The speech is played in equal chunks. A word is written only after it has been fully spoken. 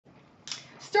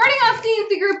Starting off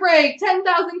CNC group break,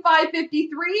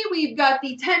 10,553. We've got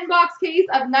the 10-box case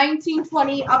of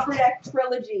 1920 Upper Deck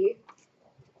Trilogy.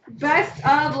 Best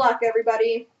of luck,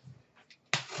 everybody.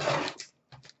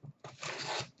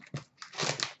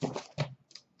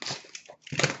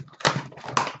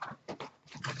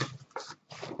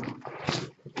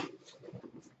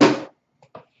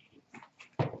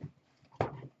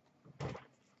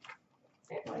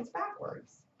 It points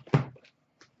backwards.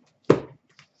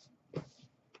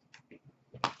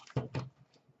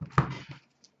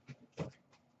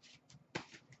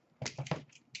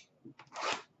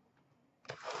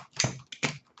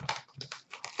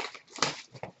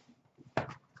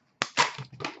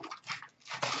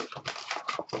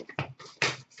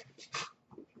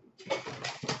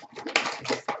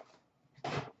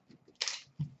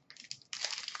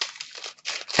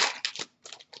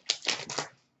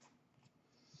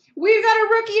 We've got a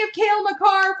rookie of Cale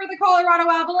Makar for the Colorado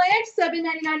Avalanche,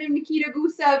 $7.99 of Nikita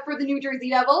Gusev for the New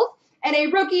Jersey Devils, and a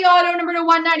rookie auto number to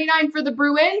 199 for the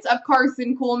Bruins of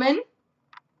Carson Kuhlman.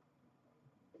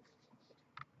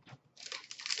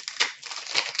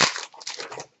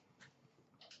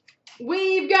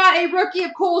 We've got a rookie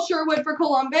of Cole Sherwood for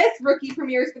Columbus, rookie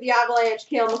premieres for the Avalanche,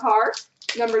 Cale Makar,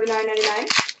 number to 999.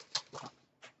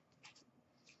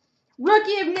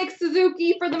 Rookie of Nick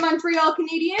Suzuki for the Montreal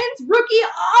Canadiens. Rookie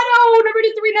auto, number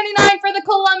to 399 for the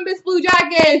Columbus Blue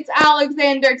Jackets,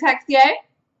 Alexander Texier.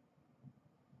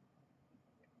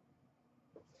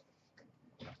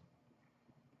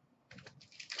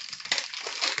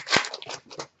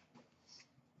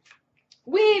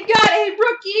 We've got a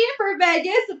rookie for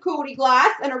Vegas of Cody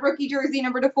Glass and a rookie jersey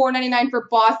number to 499 for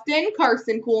Boston,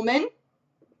 Carson Kuhlman.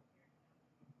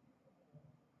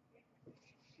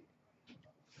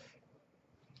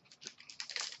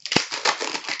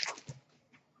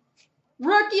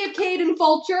 Rookie of Caden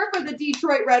Fulcher for the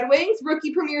Detroit Red Wings.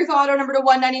 Rookie premieres auto number to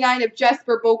 199 of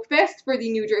Jesper Boqvist for the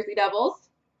New Jersey Devils.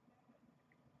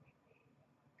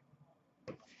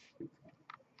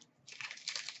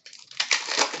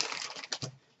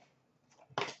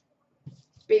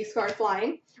 Base card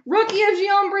flying. Rookie of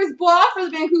Guillaume Brisebois for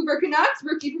the Vancouver Canucks.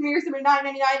 Rookie premieres number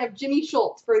 999 of Jimmy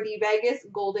Schultz for the Vegas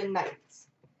Golden Knights.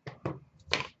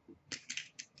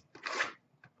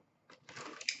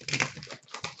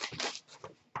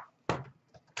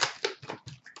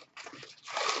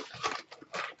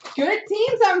 Good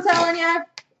teams, I'm telling you.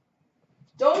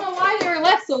 Don't know why they were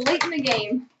left so late in the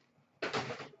game.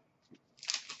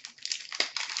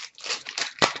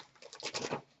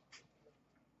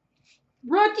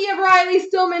 Rookie of Riley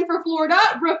Stillman for Florida.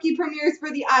 Rookie premieres for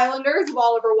the Islanders of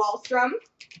Oliver Wahlstrom.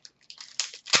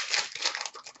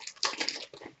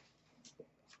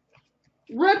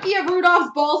 Rookie of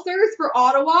Rudolph Balcers for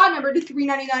Ottawa. Number to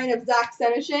 399 of Zach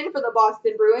Senyshyn for the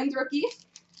Boston Bruins rookie.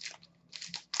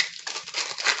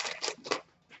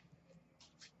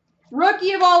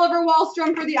 Rookie of Oliver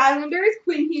Wahlstrom for the Islanders.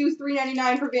 Quinn Hughes,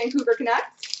 $3.99 for Vancouver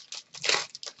Canucks.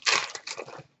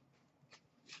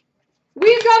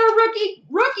 We've got a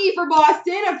rookie for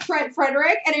Boston of Trent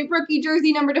Frederick and a rookie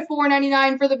jersey number to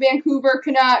 499 for the Vancouver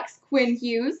Canucks, Quinn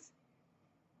Hughes.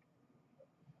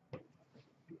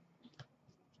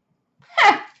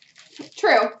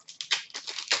 True.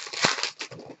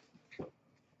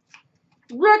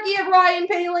 Rookie of Ryan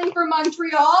Poehling for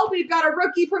Montreal. We've got a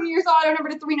rookie premieres auto number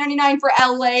to 399 for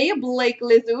LA, Blake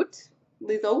Lizotte.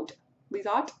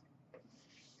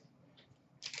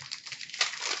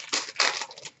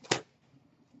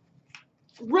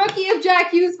 Rookie of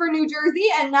Jack Hughes for New Jersey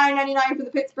and $9.99 for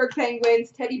the Pittsburgh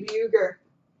Penguins, Teddy Blueger.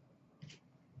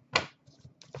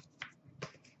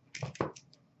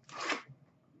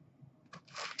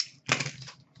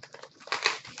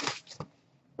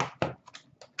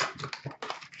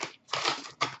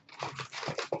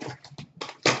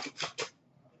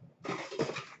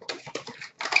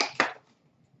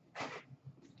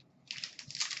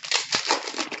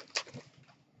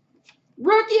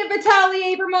 Rookie of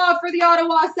Vitaly Abramov for the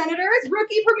Ottawa Senators.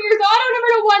 Rookie premieres auto number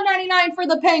to 199 for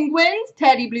the Penguins,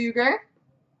 Teddy Blueger.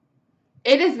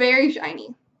 It is very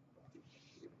shiny.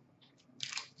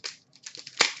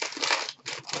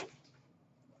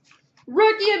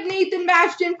 Rookie of Nathan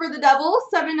Bastian for the Devils,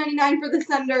 $7.99 for the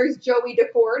Senators, Joey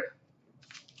Decord.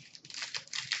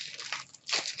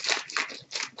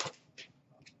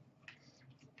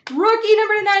 Rookie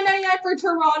number to 999 for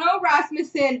Toronto, Rasmus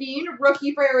Sandin.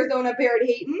 Rookie for Arizona, Barrett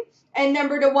Hayton. And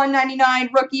number to 199,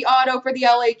 rookie auto for the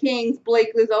LA Kings,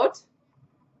 Blake Lizotte.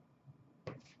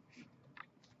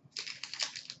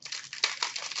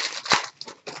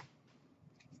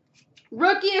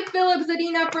 Rookie of Philip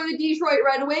Zadina for the Detroit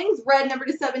Red Wings. Red number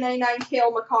to 799,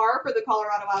 Cale Makar for the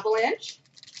Colorado Avalanche.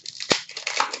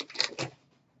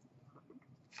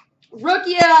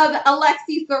 Rookie of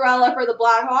Alexi Sorella for the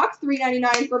Blackhawks,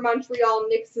 $3.99 for Montreal,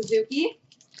 Nick Suzuki.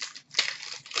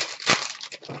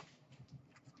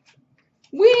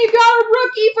 We've got a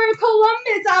rookie for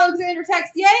Columbus, Alexander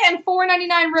Texier, and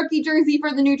 $4.99 rookie jersey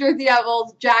for the New Jersey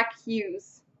Devils, Jack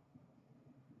Hughes.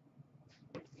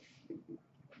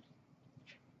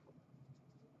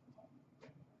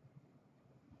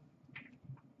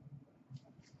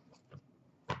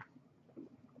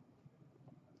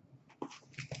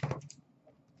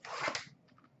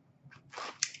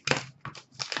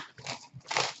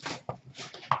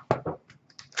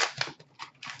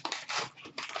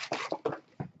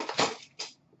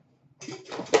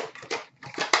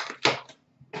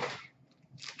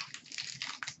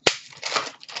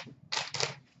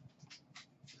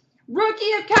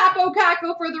 Rookie of Capo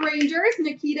Caco for the Rangers,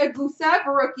 Nikita Gusev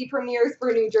for rookie premieres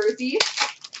for New Jersey.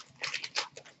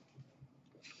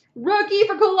 Rookie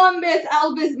for Columbus,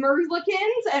 Elvis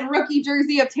Merzlikins, and rookie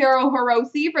jersey of Taro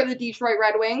Hirose for the Detroit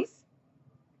Red Wings.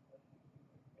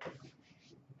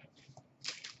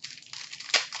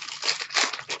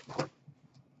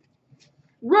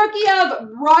 Rookie of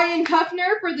Ryan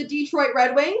Kuffner for the Detroit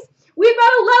Red Wings. We've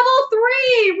got a level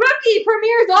 3 rookie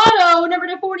premieres auto, number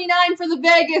 /49 for the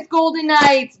Vegas Golden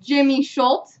Knights, Jimmy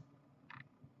Schultz.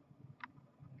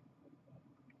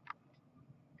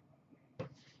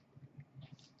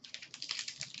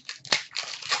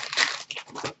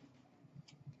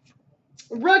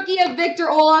 Rookie of Victor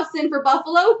Olofsson for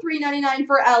Buffalo, $3.99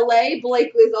 for LA,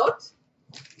 Blake Lizotte.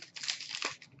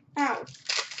 Ow.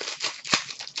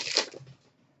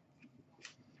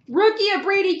 Rookie of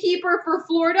Brady Keeper for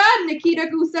Florida, Nikita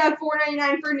Gusev,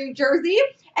 $4.99 for New Jersey.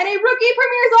 And a rookie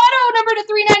premieres auto, number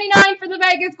 /399 for the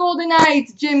Vegas Golden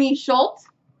Knights, Jimmy Schultz.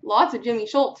 Lots of Jimmy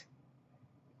Schultz.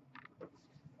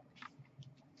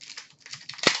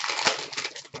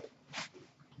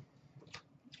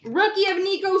 Rookie of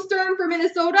Nico Sturm for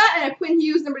Minnesota, and a Quinn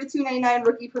Hughes, number /299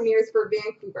 rookie premieres for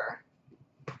Vancouver.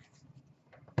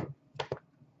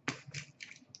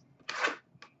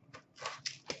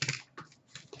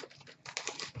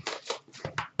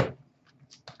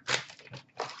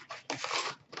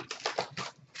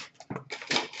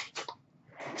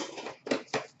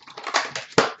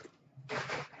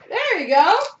 There you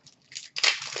go.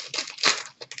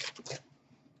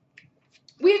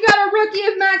 We've got a rookie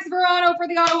of Max Verano for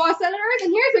the Ottawa Senators,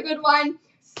 and here's a good one.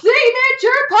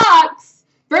 Signature pucks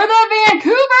for the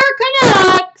Vancouver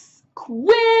Canucks,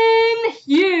 Quinn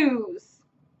Hughes.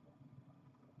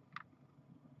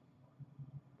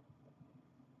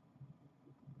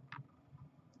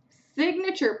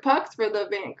 Signature pucks for the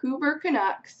Vancouver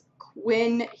Canucks,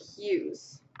 Quinn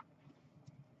Hughes.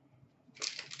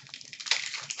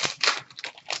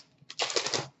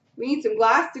 We need some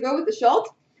glass to go with the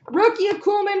Schultz. Rookie of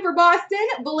Kuhlman for Boston,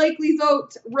 Blake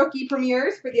Lizotte rookie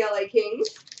premieres for the LA Kings.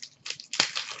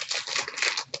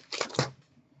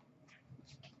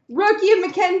 Rookie of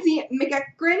Mackenzie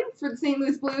McEachran for the St.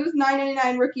 Louis Blues,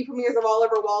 $9.99 rookie premieres of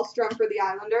Oliver Wahlstrom for the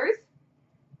Islanders.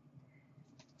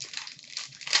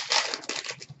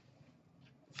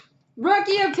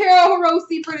 Rookie of Taro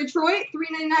Hirose for Detroit,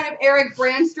 $3.99 of Eric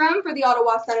Brandstrom for the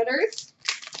Ottawa Senators.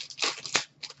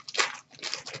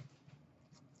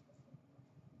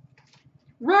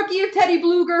 Rookie of Teddy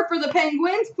Bluger for the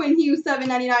Penguins, Quinn Hughes,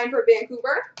 $7.99 for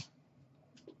Vancouver.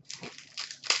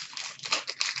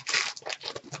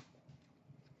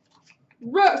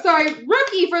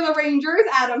 Rookie for the Rangers,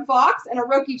 Adam Fox, and a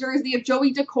rookie jersey of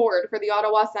Joey Decord for the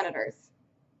Ottawa Senators.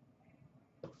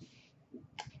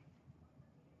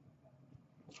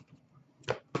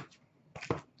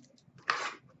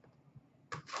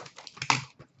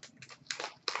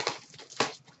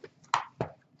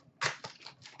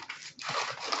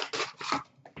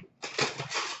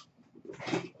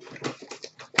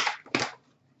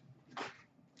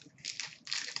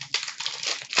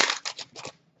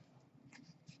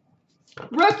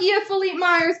 Rookie of Philippe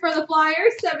Myers for the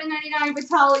Flyers, $7.99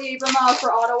 Vitaly Abramov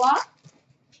for Ottawa.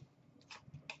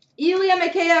 Ilya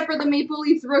Mikheyev for the Maple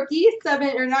Leafs rookie,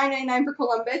 $9.99 for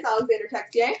Columbus, Alexander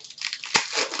Texier.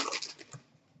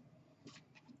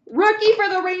 Rookie for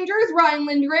the Rangers, Ryan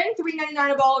Lindgren,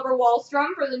 $3.99 of Oliver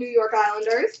Wahlstrom for the New York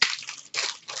Islanders.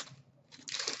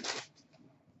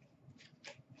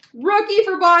 Rookie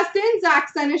for Boston, Zach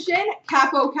Senyshyn,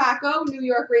 Capo Caco, New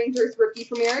York Rangers rookie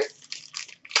premieres.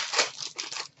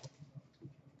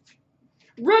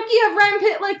 Rookie of Rem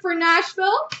Pitlick for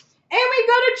Nashville. And we've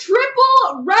got a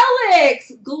triple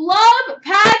relics glove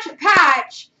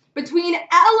patch between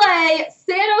LA,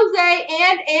 San Jose,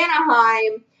 and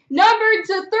Anaheim. Numbered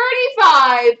to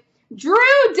 35,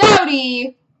 Drew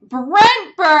Doughty,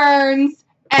 Brent Burns,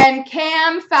 and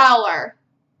Cam Fowler.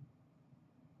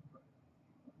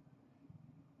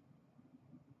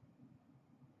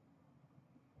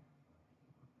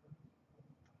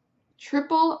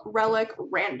 triple relic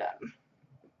random.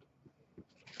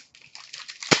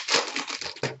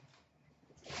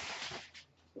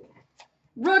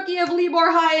 Rookie of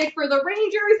Libor Hayek for the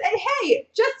Rangers. And hey,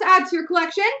 just to add to your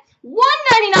collection,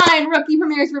 $1.99 rookie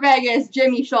premieres for Vegas,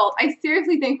 Jimmy Schultz. I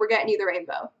seriously think we're getting you the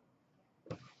rainbow.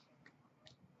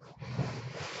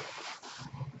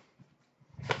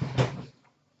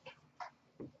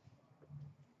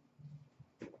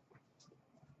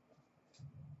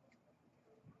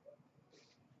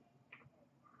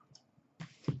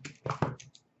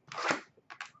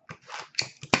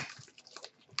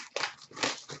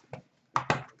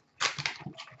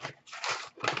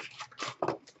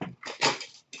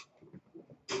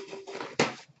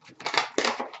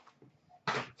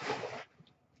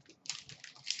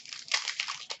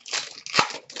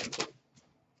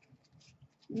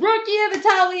 Rookie of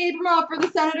Vitaly Abramov for the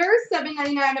Senators.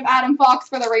 $7.99 of Adam Fox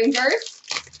for the Rangers.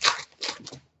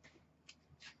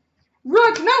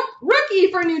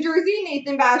 Rookie for New Jersey,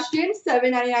 Nathan Bastian.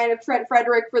 $7.99 of Trent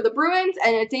Frederick for the Bruins.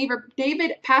 And a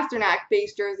David Pasternak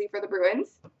base jersey for the Bruins.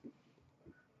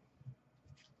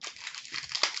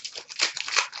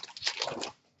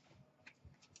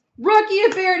 Rookie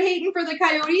of Barrett Hayton for the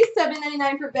Coyotes.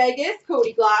 $7.99 for Vegas,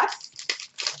 Cody Glass.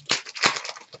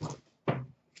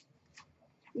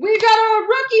 We've got a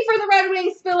rookie for the Red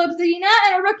Wings, Filip Zadina,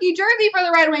 and a rookie jersey for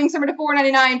the Red Wings, number to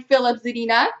 $4.99, Filip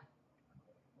Zadina.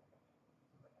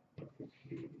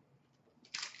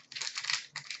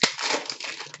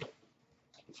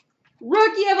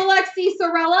 Rookie of Alexi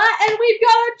Sorella, and we've got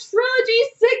a Trilogy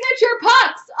signature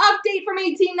pucks update from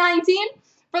 1819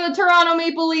 for the Toronto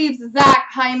Maple Leafs, Zach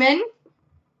Hyman.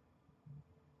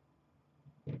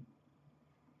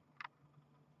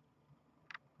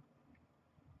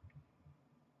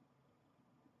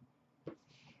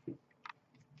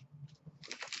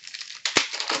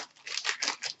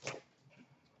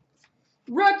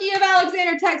 Rookie of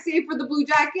Alexander Texier for the Blue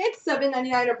Jackets,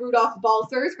 $7.99 of Rudolph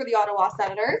Balcers for the Ottawa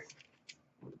Senators.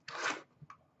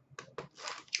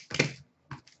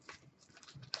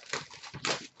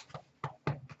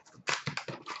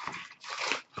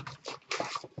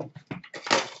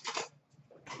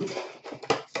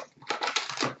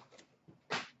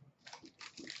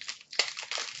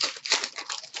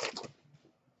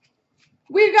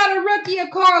 We've got a rookie of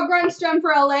Carl Grundstrom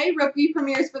for LA. Rookie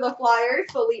premieres for the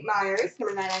Flyers, Philippe Myers,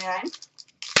 number 9.99.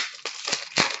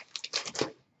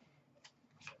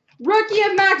 Rookie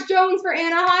of Max Jones for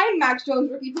Anaheim. Max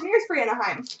Jones rookie premieres for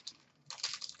Anaheim.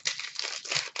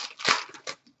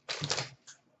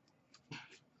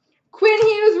 Quinn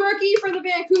Hughes rookie for the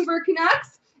Vancouver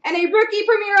Canucks. And a rookie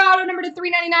premier auto number to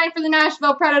 $3.99 for the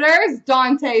Nashville Predators,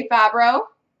 Dante Fabro.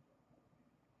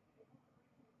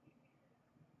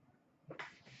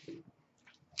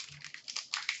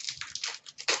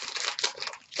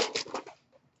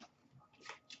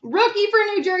 Rookie for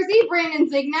New Jersey, Brandon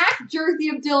Zignac. Jersey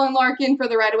of Dylan Larkin for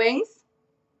the Red Wings.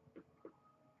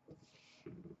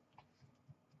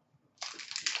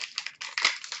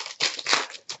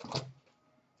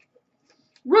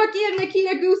 Rookie of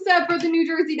Nikita Gusev for the New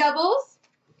Jersey Devils.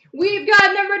 We've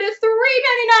got number to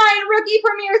 $3.99 rookie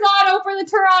premieres auto for the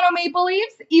Toronto Maple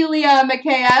Leafs, Ilya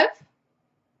Mikheyev.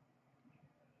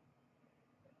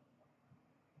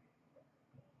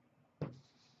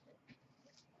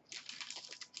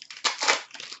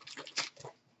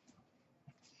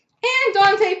 And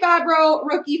Dante Fabro,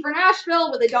 rookie for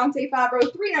Nashville, with a Dante Fabro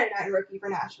 $3.99 rookie for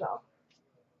Nashville.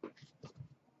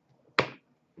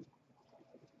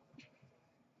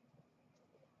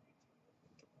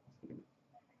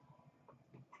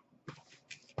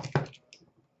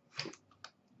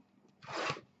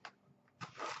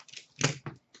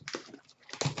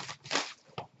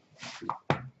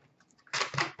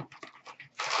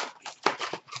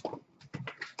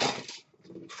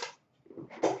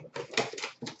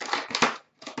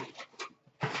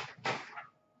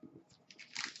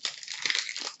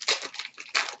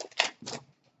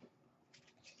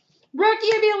 Rookie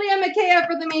of Ilya Mikheyev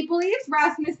for the Maple Leafs.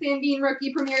 Rasmus Sandin,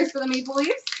 rookie premieres for the Maple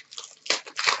Leafs.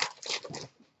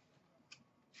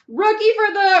 Rookie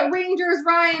for the Rangers,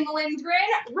 Ryan Lindgren.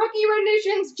 Rookie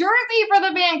renditions jersey for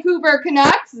the Vancouver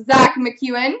Canucks, Zach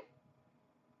McEwen.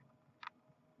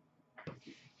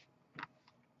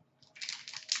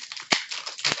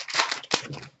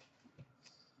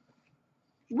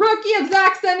 Rookie of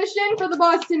Zach Senyshyn for the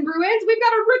Boston Bruins. We've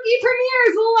got a rookie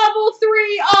premieres level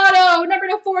 3 auto, number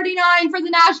to 49 for the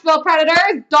Nashville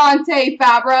Predators, Dante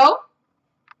Fabro.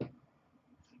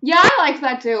 Yeah, I liked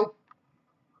that too.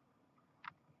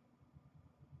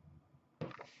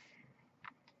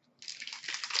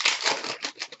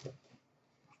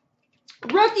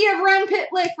 Rookie of Ren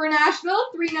Pitlick for Nashville.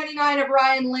 $3.99 of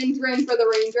Ryan Lindgren for the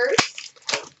Rangers.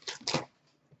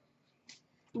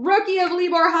 Rookie of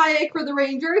Libor Hayek for the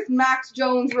Rangers. Max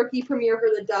Jones rookie premier for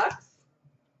the Ducks.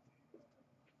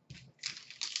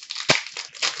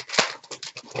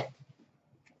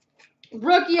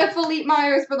 Rookie of Philippe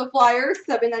Myers for the Flyers.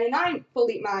 $7.99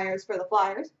 Philippe Myers for the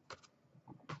Flyers.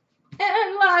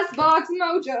 And last box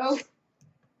mojo.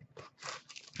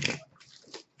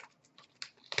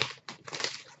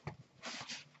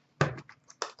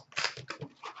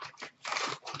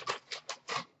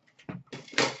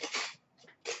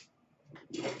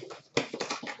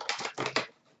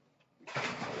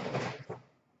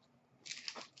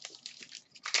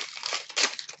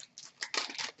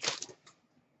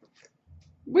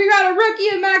 We got a rookie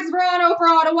of Max Verano for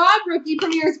Ottawa, rookie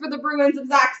premieres for the Bruins of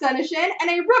Zach Senyshyn, and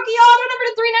a rookie auto number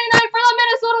to 399 for the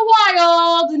Minnesota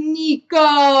Wild,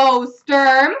 Nico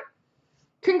Sturm.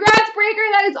 Congrats, Breaker.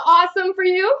 That is awesome for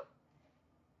you.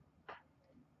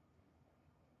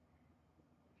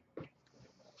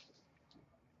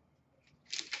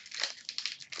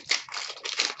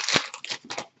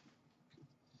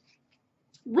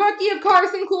 Rookie of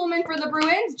Carson Kuhlman for the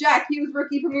Bruins. Jack Hughes,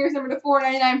 rookie premieres number to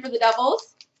 499 for the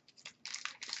Devils.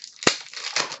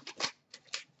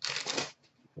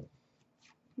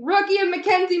 Rookie of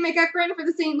Mackenzie McEachran for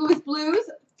the St. Louis Blues.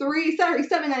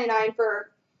 $7.99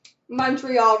 for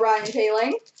Montreal, Ryan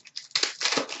Poehling.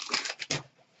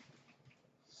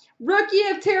 Rookie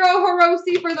of Taro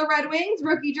Hirose for the Red Wings.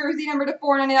 Rookie jersey number to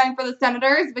 499 for the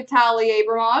Senators. Vitaly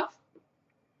Abramov.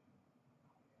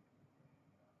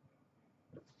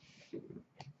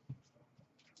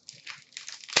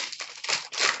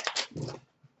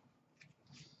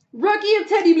 Rookie of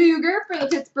Teddy Blueger for the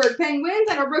Pittsburgh Penguins,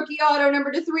 and a rookie auto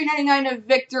number to 399 of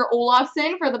Victor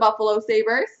Olofsson for the Buffalo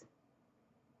Sabres.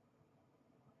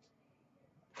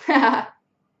 Oh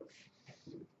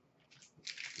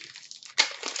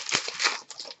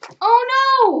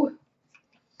no!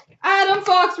 Adam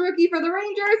Fox, rookie for the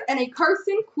Rangers, and a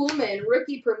Carson Kuhlman,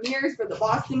 rookie premieres for the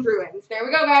Boston Bruins. There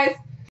we go, guys.